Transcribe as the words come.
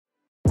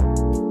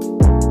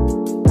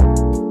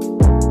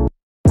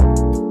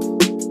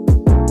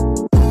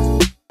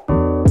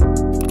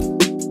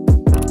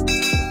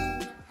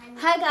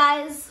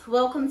guys,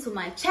 welcome to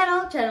my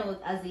channel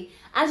with Azzy.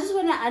 I just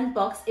want to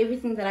unbox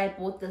everything that I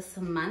bought this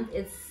month.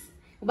 It's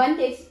one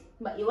date,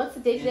 but what's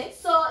the date today?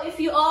 So if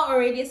you are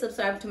already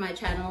subscribed to my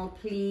channel,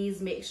 please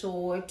make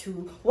sure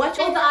to watch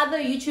all the other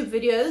YouTube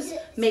videos.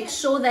 Make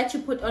sure that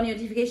you put on your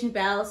notification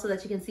bell so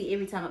that you can see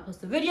every time I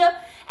post a video.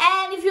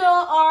 And if you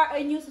are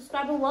a new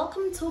subscriber,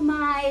 welcome to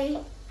my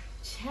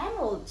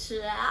channel.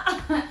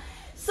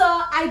 So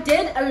I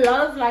did a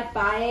lot of like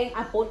buying.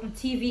 I bought a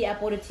TV, I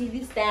bought a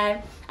TV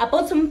stand, I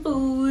bought some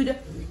food,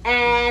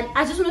 and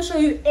I just want to show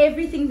you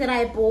everything that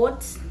I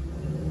bought.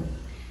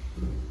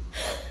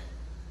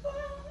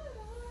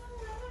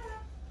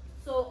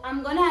 So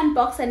I'm gonna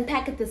unbox and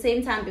pack at the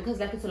same time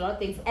because like it's a lot of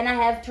things. And I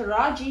have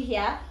Taraji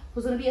here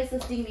who's gonna be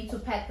assisting me to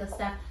pack the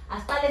stuff. I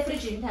started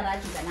fridging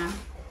Taraji now.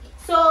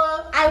 So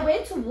I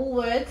went to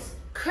Woolworths.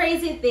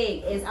 Crazy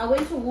thing is I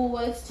went to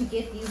Woolworths to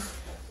get these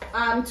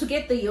to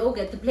get the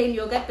yogurt, the plain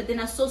yogurt, but then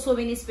I saw so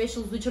many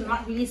specials which are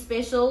not really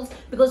specials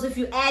because if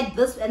you add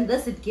this and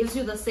this, it gives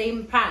you the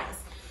same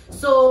price.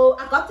 So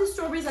I got the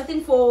strawberries, I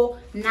think for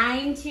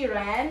 90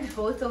 rand,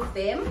 both of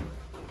them.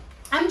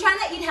 I'm trying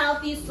to eat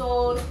healthy,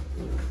 so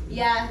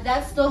yeah,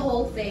 that's the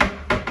whole thing.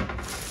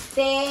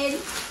 Then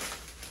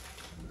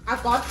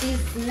I got these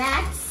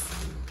snacks.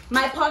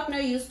 My partner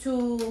used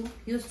to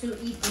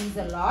eat these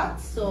a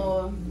lot,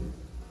 so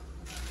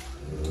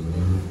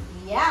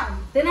yeah.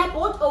 Then I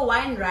bought a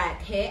wine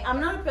rack. Hey,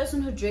 I'm not a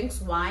person who drinks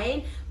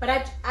wine, but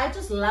I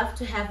just love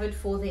to have it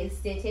for the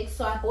aesthetics.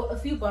 So I bought a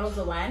few bottles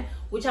of wine,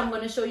 which I'm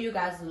going to show you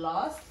guys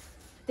last.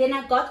 Then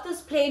I got this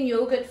plain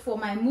yogurt for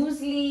my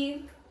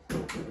muesli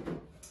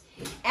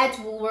at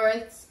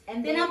Woolworths.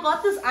 And then I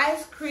got this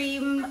ice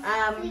cream.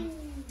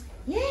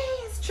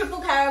 Yes,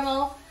 triple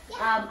caramel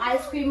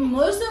ice cream.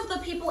 Most of the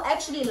people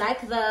actually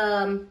like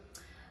the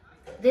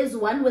there's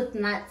one with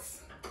nuts.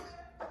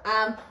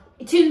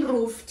 Tin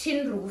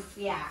roof,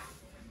 yeah.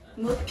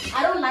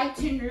 I don't like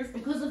tin roof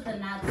because of the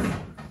nuts.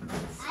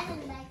 I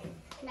don't like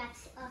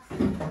nuts.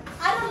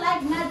 I don't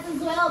like nuts as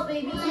well,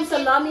 baby. Some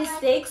salami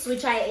steaks,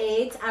 which I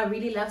ate. I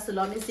really love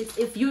salami steaks.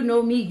 If you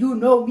know me, you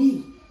know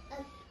me.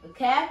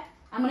 Okay?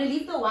 I'm going to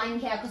leave the wine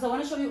here because I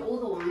want to show you all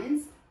the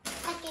wines.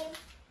 Okay.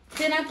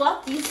 Then I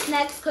got these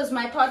snacks because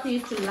my partner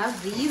used to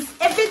love these.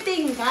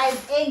 Everything,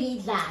 guys,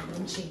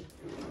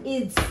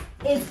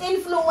 it's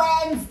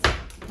influenced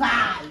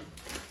by,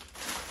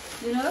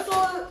 you know. So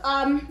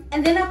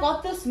and then I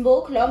got this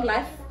milk, long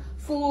life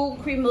full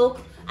cream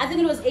milk. I think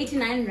it was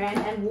 89 rand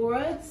at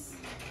Woolworths.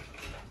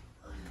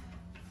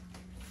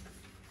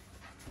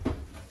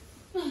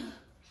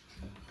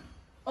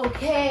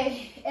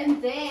 Okay,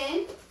 and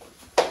then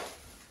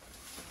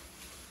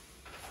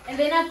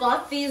I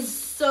got these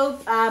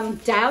soap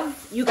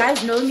Dove. You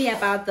guys know me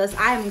about this.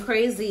 I am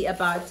crazy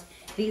about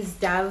these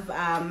Dove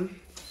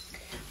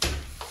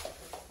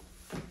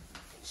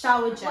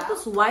shower gel. I got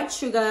this white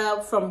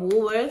sugar from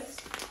Woolworths.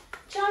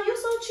 Child, you're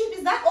so cheap.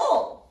 Is that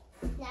all?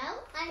 Now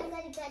I'm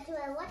going to go to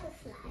a water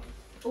slide.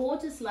 A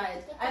water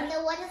slide. And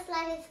the water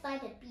slide is by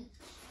the beach.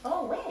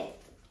 Oh, where?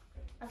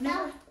 I've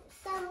never.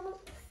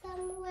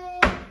 Somewhere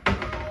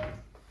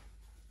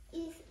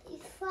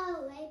it's far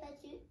away, but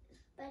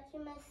you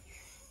must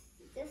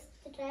just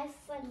drive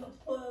from and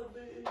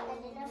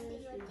then I'll see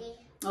you there.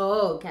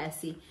 Oh, okay, I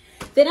see.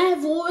 Then I have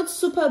Woolworths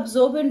super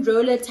absorbent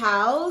roller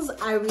towels.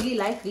 I really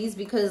like these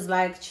because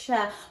like,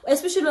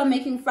 especially when I'm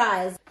making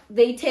fries,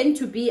 they tend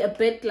to be a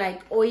bit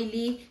like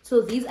oily.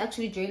 So these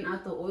actually drain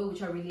out the oil,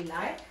 which I really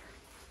like.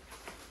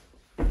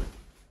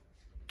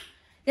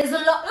 There's a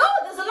lot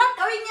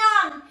going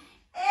on.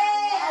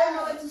 Hey, I don't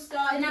know where to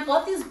start. And I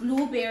got these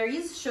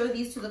blueberries. Show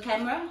these to the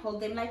camera.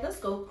 Hold them like this.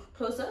 Go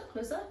closer.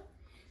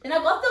 Then I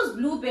got those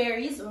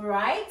blueberries,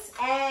 right?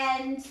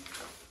 And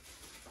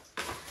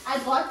I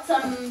got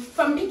some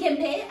from Pick n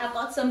Pay. I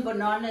got some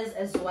bananas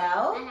as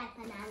well. I like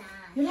bananas.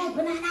 You like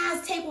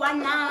bananas? Take one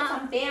now.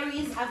 Some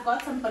berries. I've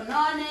got some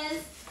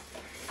bananas.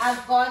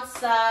 I've got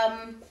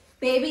some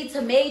baby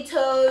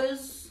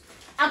tomatoes.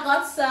 I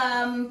got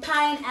some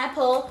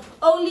pineapple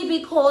only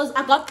because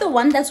I got the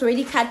one that's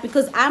already cut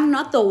because I'm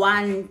not the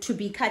one to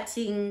be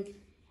cutting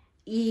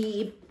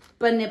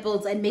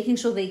nipples and making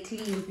sure they're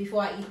clean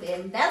before I eat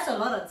them. That's a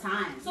lot of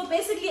time. So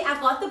basically I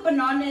got the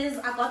bananas,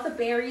 I got the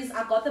berries,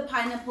 I got the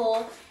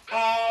pineapple,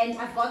 and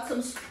I've got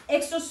some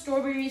extra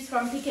strawberries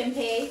from Pick n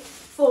Pay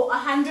for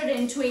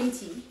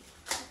 120.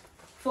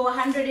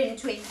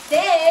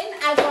 Then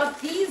I got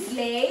these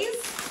Lays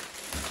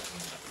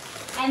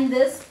and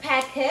this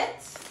packet,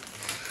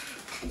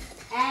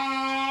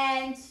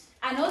 and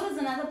I know there's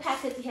another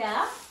packet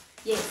here.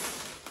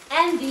 Yes,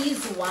 and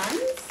these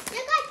ones.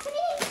 You got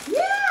 3?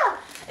 Yeah,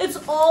 it's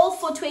all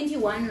for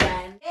 21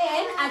 rand.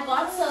 Then I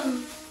got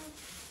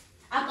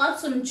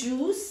some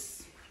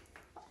juice.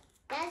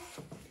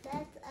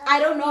 I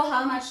don't know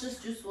how much this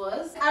juice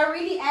was. I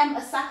really am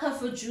a sucker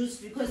for juice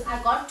because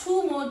I got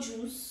 2 more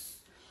juice.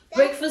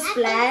 Breakfast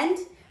blend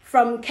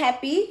from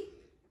Cappy.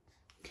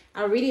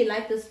 I really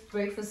like this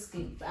breakfast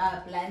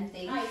blend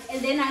thing.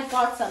 And then I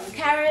got some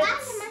carrots.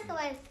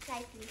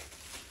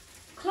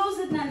 Close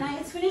it, Nana.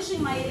 It's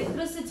finishing my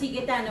electricity.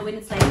 Get down when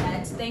it's like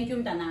that. Thank you,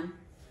 Nana.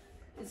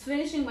 It's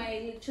finishing my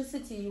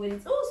electricity when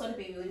it's, oh, sorry,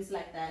 baby, when it's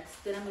like that.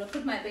 Then I'm going to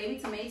put my baby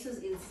tomatoes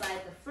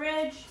inside the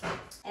fridge.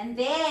 And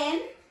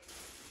then,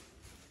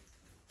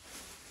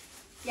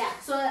 yeah,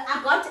 so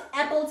I got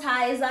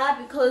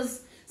appetizer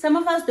because some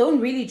of us don't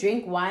really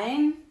drink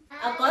wine.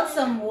 I got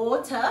some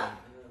water.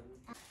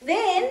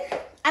 Then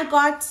I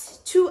got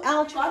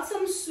got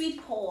some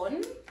sweet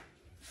corn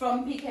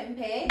from Pick and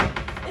Pay.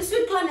 The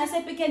sweet corn, I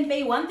said Pick and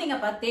Pay, one thing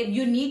about them,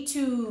 you need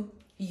to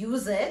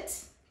use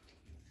it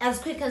as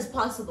quick as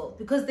possible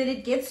because then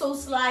it gets so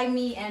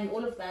slimy and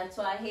all of that,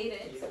 so I hate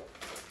it.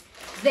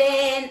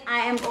 Then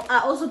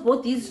I also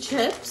bought these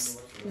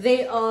chips.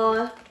 They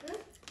are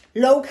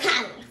local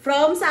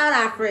from South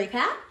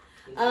Africa,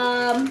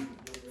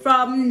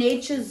 from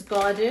Nature's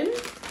Garden.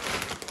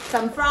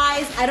 Some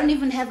fries. I don't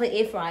even have an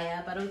air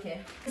fryer, but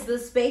okay.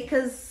 This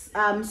Baker's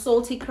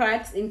salty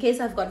cracks. In case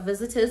I've got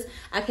visitors,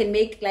 I can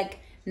make like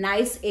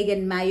nice egg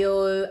and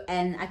mayo,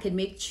 and I can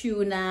make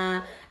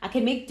tuna. I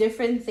can make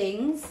different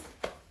things.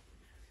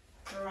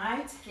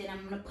 Alright, then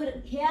I'm gonna put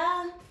it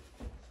here.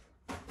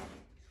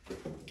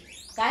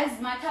 Guys,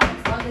 my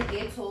cupboards are the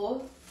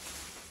ghetto.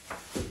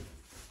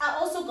 I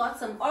also got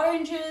some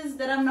oranges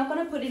that I'm not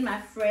gonna put in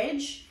my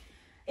fridge.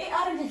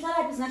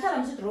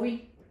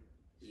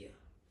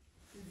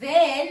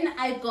 Then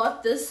I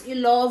got this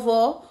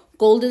Ilovo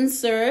golden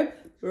syrup,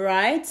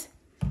 right?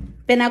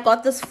 Then I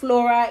got this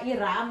Flora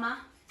Irama.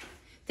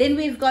 Then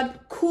we've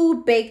got cool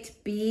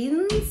baked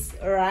beans,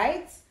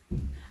 right?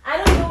 I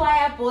don't know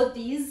why I bought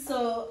these,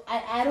 so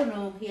I don't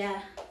know,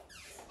 yeah.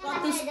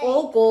 Got this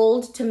all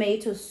gold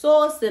tomato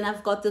sauce. Then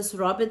I've got this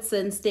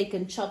Robertson steak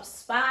and chop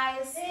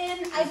spice.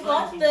 Then I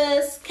got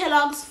this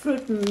Kellogg's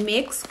fruit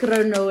mix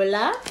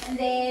granola. And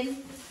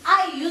then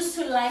I used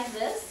to like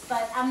this,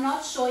 but I'm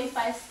not sure if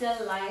I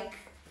still like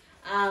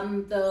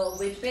the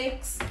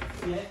Weet-Bix.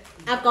 Yeah.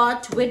 I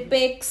got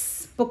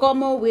Weet-Bix,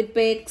 Pocomo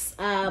Weet-Bix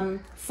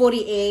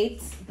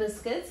 48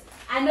 biscuits.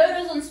 I know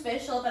it was on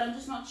special, but I'm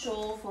just not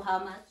sure for how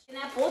much. And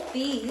I bought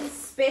these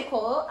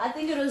Specco. I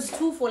think it was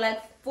 2 for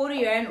like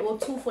 40 rand or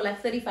 2 for like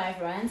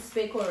 35 rand.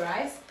 Specco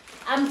rice.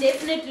 I'm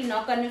definitely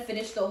not going to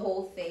finish the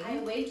whole thing. I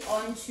went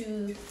on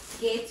to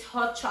get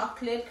hot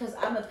chocolate because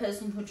I'm a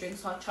person who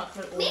drinks hot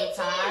chocolate all the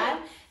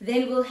time.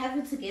 Then we'll have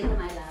it together,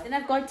 my love. Then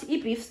I've got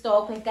beef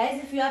stock.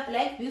 Guys, if you are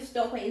black, beef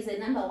stock is the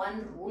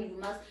 #1 rule.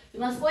 You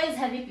must always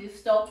have a beef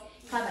stock.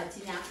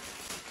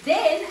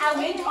 Then I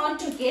went on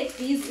to get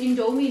these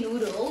Indomie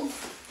noodles.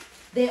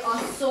 They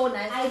are so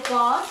nice. I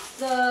got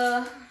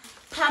the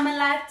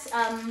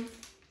Parmalat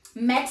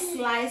max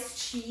sliced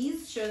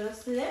cheese. Show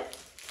this to them.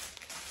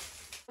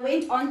 I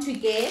went on to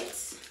get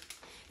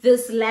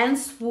this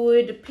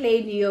Lancewood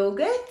plain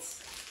yogurt.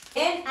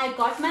 And I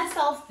got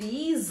myself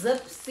these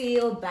zip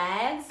seal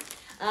bags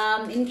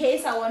in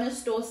case I want to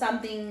store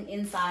something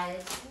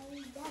inside.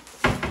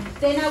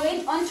 Then I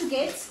went on to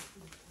get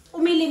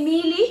umili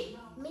mili.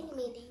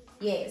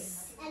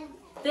 Yes.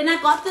 Then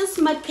I got this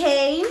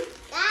McCain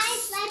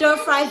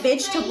stir-fried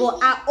vegetable.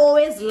 I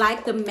always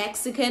like the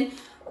Mexican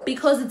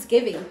because it's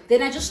giving.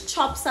 Then I just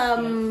chop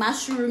some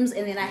mushrooms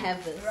and then I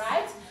have this.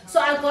 Right? So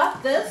I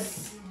got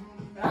this.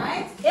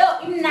 Right?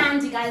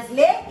 Guys,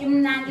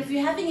 if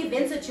you're having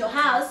events at your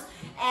house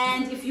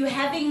and if you're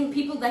having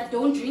people that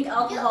don't drink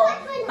alcohol,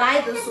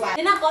 buy this one.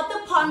 Then I got the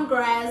pond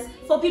grass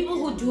for people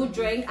who do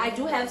drink. I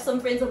do have some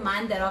friends of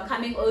mine that are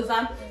coming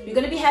over. We're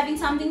going to be having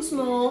something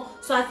small,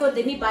 so I thought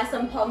let me buy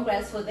some pond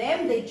grass for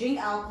them. They drink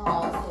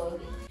alcohol. So.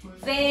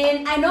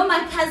 Then I know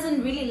my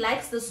cousin really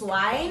likes this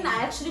wine.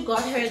 I actually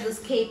got her this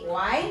Cape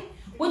wine,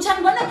 which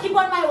I'm going to keep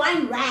on my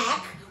wine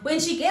rack. When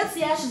she gets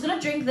here, she's going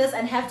to drink this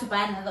and have to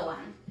buy another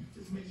one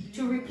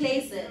to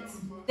replace it.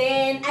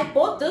 Then I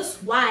bought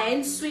this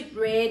wine, sweet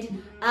red,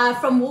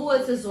 from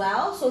Woolworths as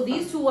well. So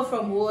these two were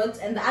from Woolworths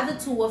and the other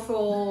two were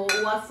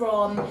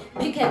from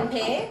Pick and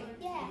Pay.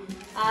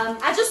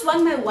 I just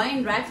want my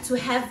wine rack to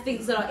have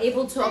things that are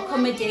able to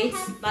accommodate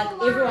like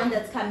everyone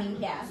that's coming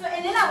here. So,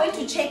 and then I went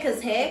to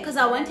Checkers Hair because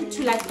I wanted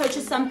to like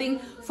purchase something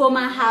for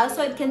my house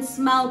so it can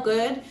smell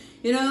good.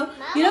 You know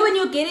when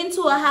you get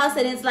into a house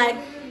and it's like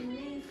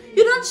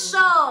you're not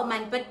sure,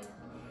 man, but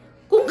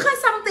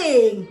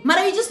something, but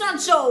you're just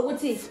not sure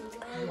what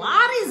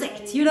is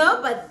it, you know?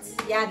 But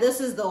yeah,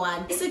 this is the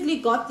one. Basically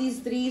got these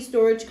 3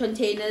 storage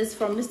containers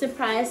from Mr.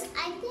 Price.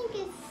 I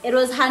think it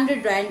was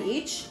 100 rand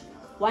each.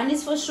 One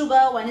is for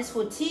sugar, one is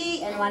for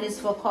tea, and one is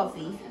for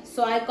coffee.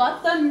 So I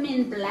got them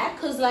in black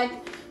because like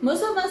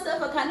most of my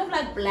stuff are kind of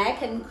like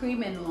black and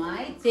cream and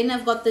white. Then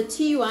I've got the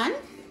tea one.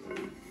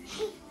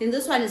 Then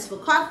this one is for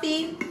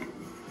coffee.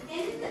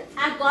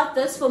 I got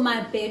this for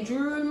my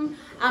bedroom.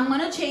 I'm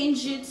gonna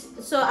change it.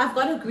 So I've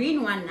got a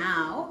green one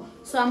now.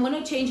 So I'm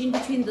gonna change in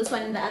between this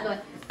one and the other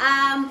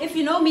one. If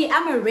you know me,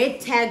 I'm a red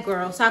tag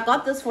girl. So I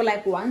got this for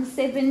like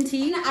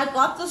 117. I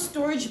got the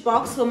storage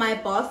box for my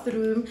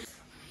bathroom.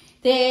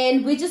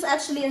 Then we just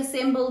actually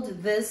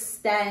assembled this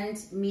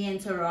stand, me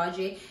and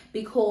Taraji,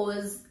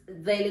 because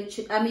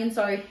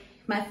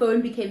my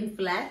phone became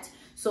flat.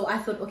 So I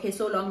thought, okay,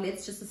 so long,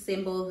 let's just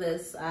assemble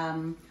this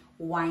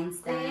wine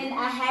stand. Then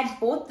I had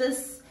bought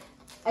this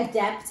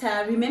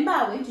adapter. Remember,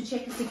 I went to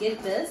check to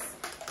get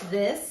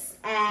this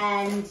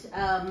and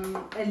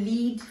a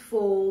lead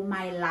for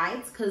my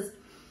lights, because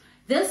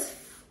this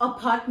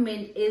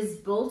apartment is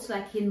built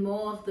like in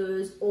more of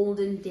those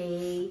olden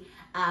day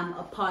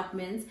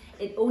apartments.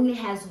 It only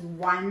has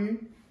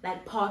one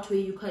like part where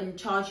you can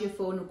charge your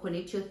phone or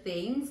connect your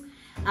things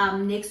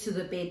next to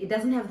the bed. It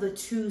doesn't have the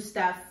two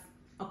stuff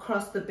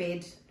across the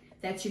bed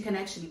that you can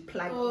actually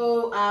plug.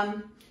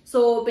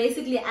 So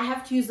basically I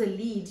have to use a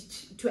lead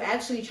to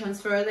actually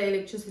transfer the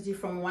electricity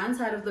from one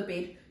side of the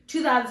bed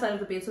to the other side of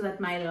the bed so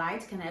that my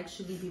light can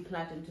actually be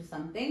plugged into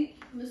something.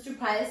 Mr.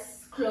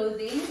 Price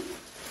clothing.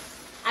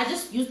 I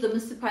just used the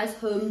Mr. Price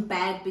home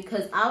bag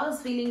because I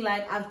was feeling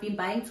like I've been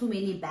buying too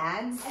many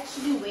bags. I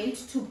actually went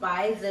to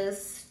buy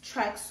this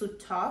tracksuit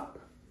top,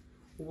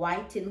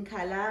 white in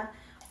color,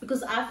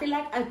 because I feel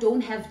like I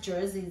don't have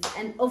jerseys.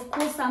 And of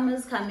course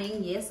summer's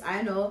coming, yes,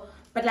 I know,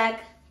 but like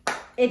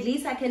at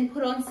least I can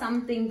put on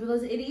something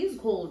because it is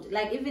cold.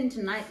 Like even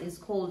tonight is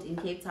cold in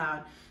Cape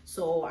Town.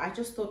 So I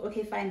just thought,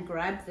 okay, fine,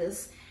 grab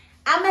this.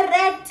 I'm a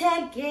red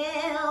tag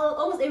girl.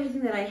 Almost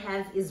everything that I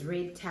have is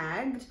red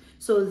tagged.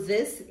 So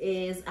this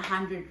is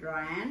 100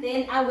 rand.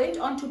 Then I went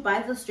on to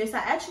buy this dress. I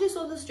actually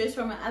saw this dress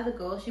from another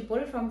girl. She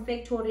bought it from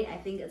Factory. I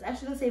think it's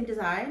actually the same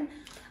design.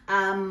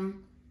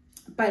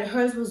 But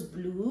hers was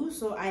blue.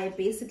 So I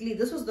basically,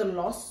 this was the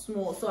last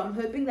small. So I'm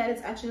hoping that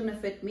it's actually gonna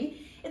fit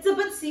me. It's a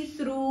bit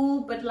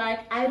see-through, but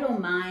like I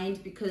don't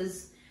mind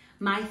because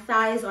my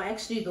thighs are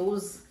actually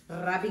those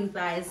rubbing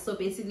thighs, so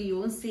basically you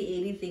won't see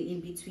anything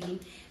in between.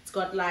 It's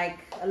got like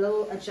a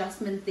little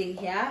adjustment thing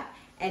here,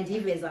 and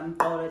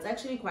it's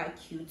actually quite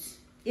cute.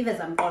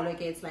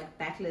 It's like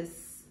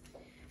backless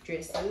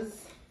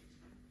dresses,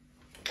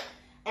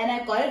 and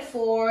I got it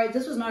for,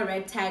 this was not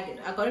red tag,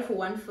 I got it for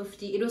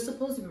 150. It was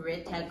supposed to be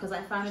red tag because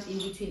I found it in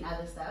between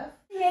other stuff.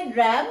 Head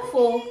wrap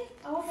for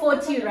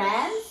 40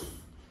 rand.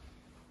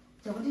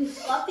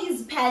 Got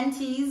these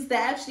panties, they're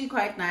actually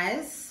quite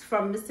nice,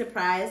 from Mr.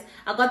 Price.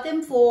 I got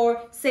them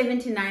for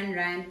 79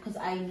 rand because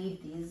I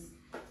need these,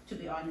 to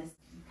be honest.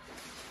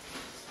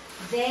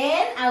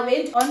 Then I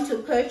went on to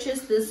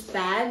purchase this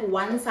bag,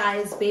 one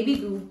size baby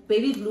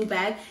blue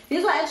bag.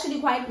 These are actually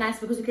quite nice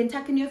because you can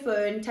tuck in your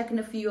phone, tuck in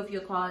a few of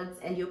your cards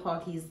and your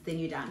car keys, then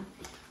you're done.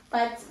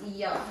 But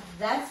yeah,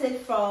 that's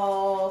it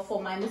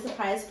for my Mr.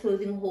 Price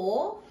clothing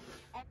haul.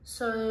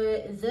 So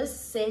this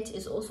set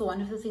is also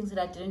one of the things that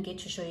I didn't get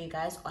to show you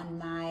guys on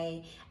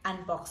my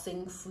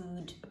unboxing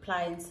food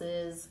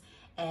appliances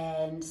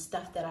and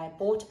stuff that I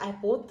bought. I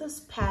bought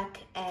this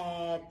pack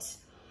at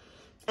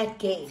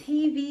Game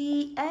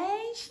TV.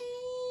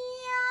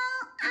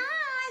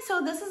 So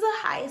this is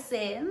a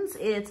Hisense.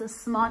 It's a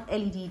smart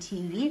LED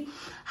TV.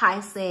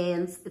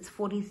 Hisense. It's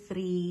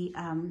 43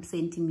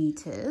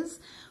 centimeters.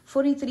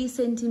 43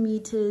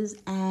 centimeters,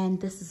 and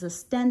this is a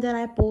stand that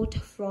I bought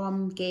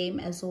from Game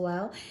as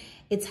well.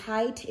 Its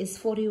height is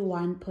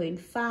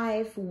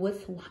 41.5,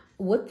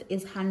 width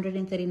is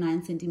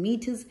 139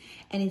 centimeters,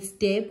 and its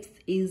depth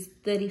is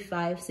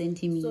 35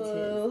 centimeters.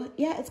 So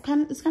yeah, it's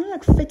kind of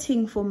like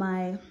fitting for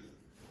my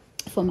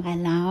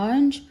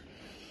lounge.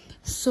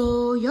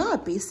 So yeah,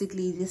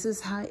 basically this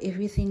is how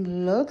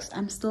everything looks.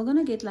 I'm still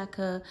gonna get like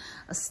a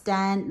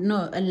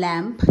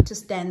lamp to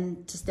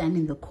stand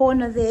in the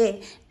corner there,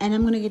 and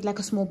I'm gonna get like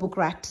a small book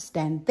rack to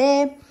stand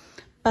there.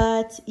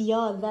 But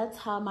yeah, that's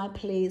how my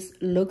place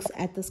looks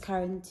at this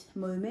current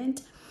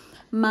moment.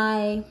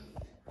 My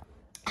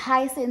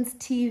Hisense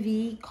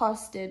TV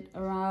costed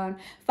around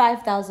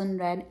 5,000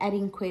 rand at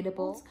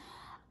Incredibles.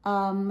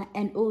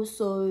 And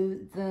also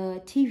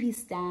the TV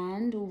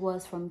stand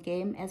was from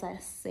Game, as I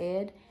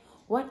said.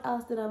 What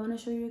else did I want to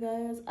show you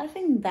guys? I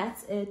think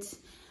that's it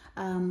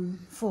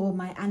for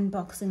my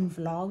unboxing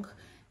vlog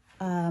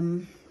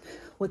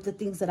with the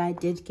things that I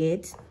did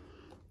get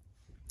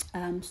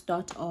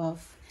start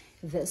off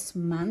this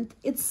month.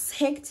 It's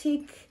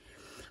hectic,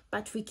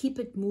 but we keep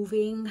it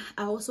moving.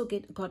 I also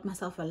got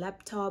myself a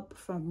laptop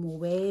from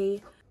Huawei.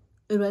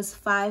 It was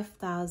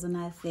 5,000,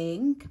 I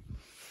think.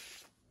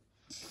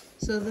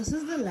 So this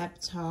is the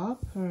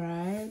laptop,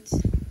 right?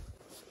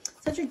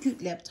 Such a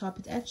cute laptop.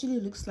 It actually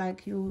looks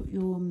like your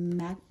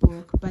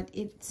MacBook, but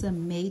it's a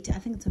Mate. I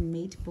think it's a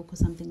Mate book or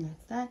something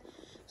like that.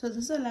 So this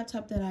is a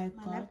laptop that I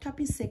got. My laptop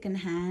is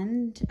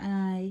secondhand.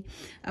 I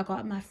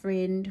got my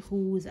friend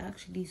who is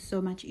actually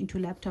so much into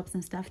laptops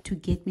and stuff to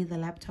get me the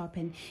laptop,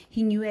 and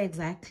he knew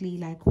exactly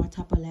like what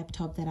type of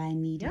laptop that I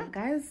needed. Yeah,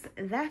 guys,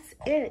 that's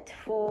it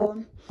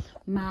for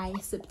my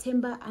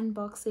September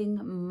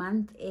unboxing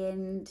month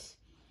end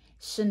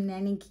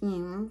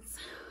shenanigans,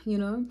 you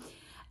know.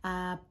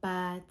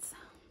 But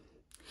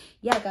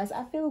yeah, guys,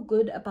 I feel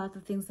good about the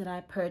things that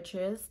I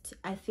purchased.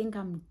 I think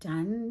I'm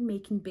done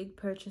making big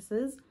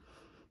purchases.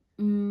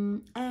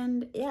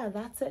 And yeah,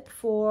 that's it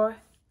for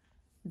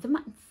the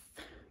month.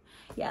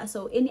 Yeah,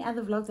 so any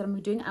other vlogs that I'm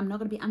doing, I'm not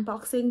gonna be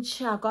unboxing.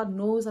 God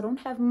knows I don't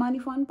have money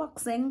for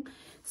unboxing.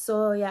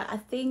 So yeah, I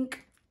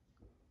think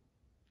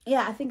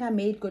yeah, I think I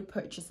made good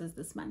purchases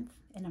this month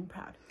and I'm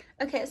proud.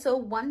 Okay, so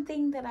one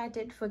thing that I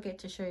did forget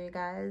to show you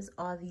guys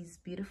are these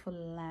beautiful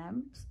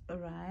lamps,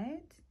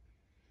 right?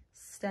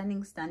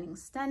 Stunning, stunning,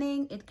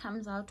 stunning. It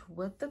comes out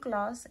with the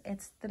glass.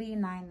 It's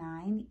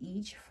 $3.99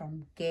 each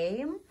from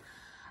Game.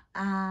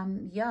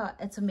 Yeah,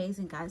 it's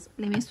amazing, guys.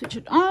 Let me switch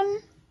it on.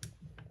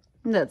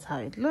 That's how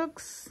it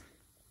looks.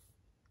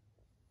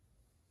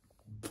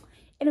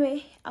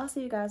 Anyway, I'll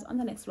see you guys on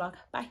the next vlog.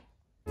 Bye.